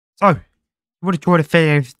So, you want to join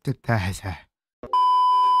affiliate?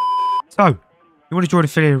 So, you want to join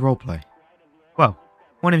affiliate roleplay? Well,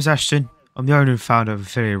 my name is Ashton. I'm the owner and founder of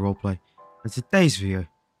Affiliate Roleplay. And today's video,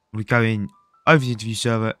 we'll be going over the interview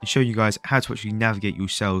server and showing you guys how to actually navigate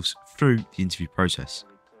yourselves through the interview process.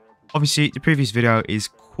 Obviously, the previous video is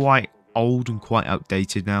quite old and quite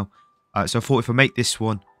outdated now. So I thought if I make this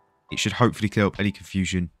one, it should hopefully clear up any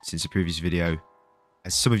confusion since the previous video.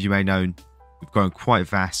 As some of you may know, we've gone quite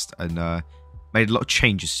vast and made a lot of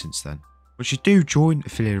changes since then. Once you do join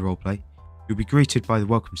Affiliate Roleplay, you'll be greeted by the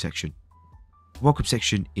welcome section. The welcome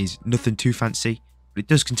section is nothing too fancy, but it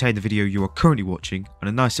does contain the video you are currently watching and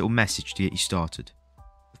a nice little message to get you started.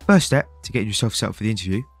 The first step to getting yourself set up for the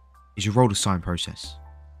interview is your role assign process.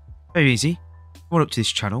 Very easy. Go on up to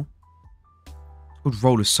this channel. It's called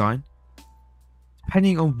Role Assign.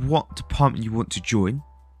 Depending on what department you want to join,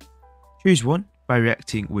 choose one by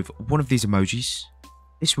reacting with one of these emojis.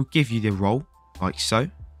 This will give you the role, like so,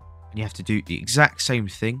 and you have to do the exact same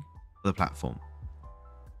thing for the platform.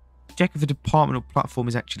 Check if the department or platform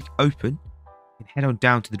is actually open, and head on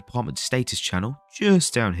down to the department status channel,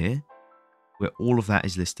 just down here, where all of that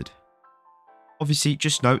is listed. Obviously,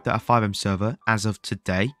 just note that our 5M server, as of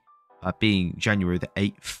today, being January the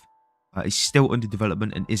 8th, is still under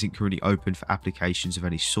development and isn't currently open for applications of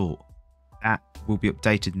any sort. That will be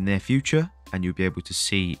updated in the near future and you'll be able to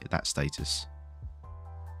see that status.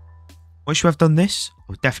 Once you have done this, I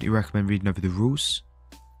would definitely recommend reading over the rules.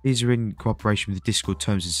 These are in cooperation with the Discord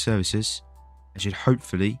terms and services and should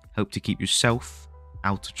hopefully help to keep yourself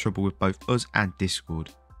out of trouble with both us and Discord.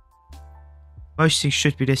 Most things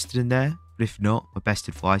should be listed in there, but if not, my best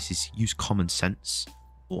advice is use common sense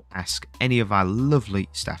or ask any of our lovely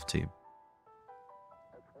staff team.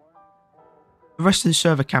 The rest of the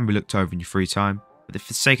server can be looked over in your free time, but for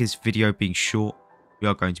the sake of this video being short, we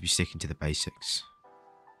are going to be sticking to the basics.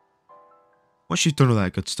 Once you've done all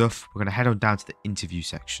that good stuff, we're going to head on down to the interview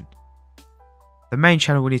section. The main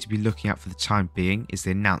channel we need to be looking at for the time being is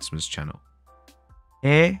the announcements channel.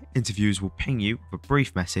 Here, interviewers will ping you with a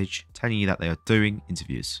brief message telling you that they are doing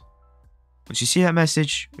interviews. Once you see that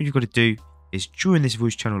message, what you've got to do is join this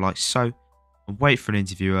voice channel like so, and wait for an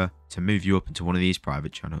interviewer to move you up into one of these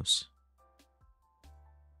private channels.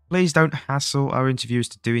 Please don't hassle our interviewers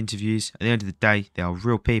to do interviews. At the end of the day, they are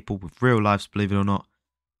real people with real lives, believe it or not,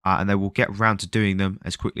 and they will get around to doing them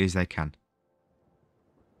as quickly as they can.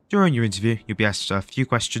 During your interview, you'll be asked a few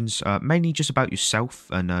questions, mainly just about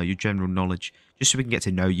yourself and your general knowledge, just so we can get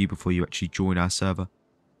to know you before you actually join our server.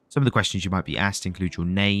 Some of the questions you might be asked include your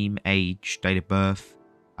name, age, date of birth,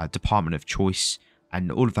 department of choice,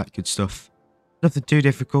 and all of that good stuff. Nothing too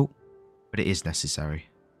difficult, but it is necessary.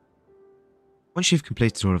 Once you've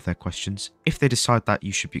completed all of their questions, if they decide that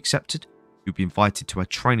you should be accepted, you'll be invited to a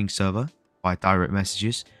training server via direct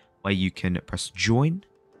messages where you can press join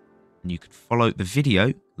and you can follow the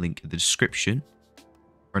video link in the description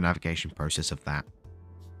for a navigation process of that.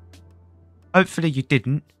 Hopefully you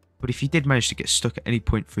didn't, but if you did manage to get stuck at any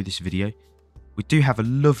point through this video, we do have a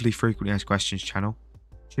lovely frequently asked questions channel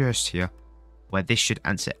just here where this should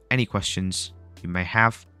answer any questions you may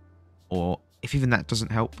have, or if even that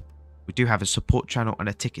doesn't help, we do have a support channel and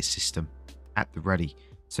a ticket system at the ready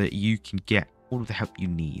so that you can get all of the help you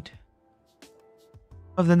need.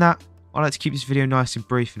 Other than that, I'd like to keep this video nice and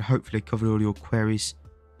brief and hopefully cover all your queries.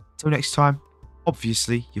 Until next time,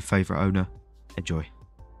 obviously your favourite owner, enjoy.